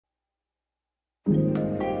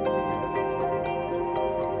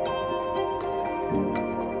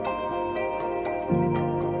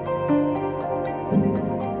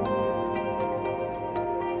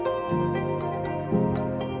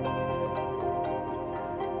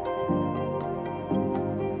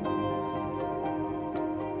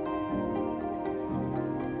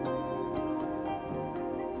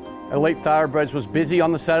Elite Thoroughbreds was busy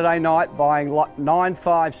on the Saturday night buying lot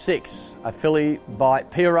 956, a filly by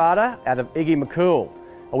Pierata out of Iggimacool,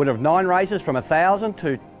 a winner of 9 races from 1,000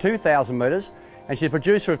 to 2,000 metres, and she's a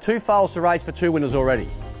producer of 2 foals to race for 2 winners already.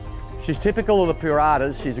 She's typical of the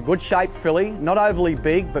Pieratas. She's a good shaped filly, not overly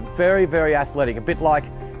big, but very, very athletic, a bit like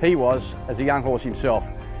he was as a young horse himself.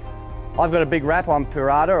 I've got a big rap on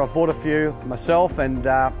Pierata. I've bought a few myself, and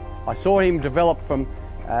I saw him develop from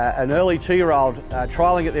an early 2-year-old,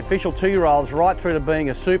 trialling at the official 2-year-olds right through to being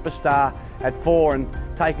a superstar at 4 and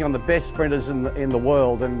taking on the best sprinters in the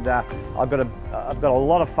world. And I've got a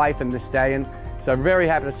lot of faith in this stallion, so very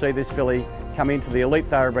happy to see this filly come into the Elite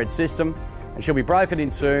Thoroughbred system, and she'll be broken in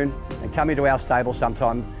soon and come into our stable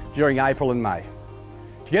sometime during April and May.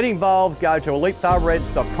 To get involved, go to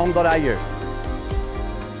elitethoroughbreds.com.au.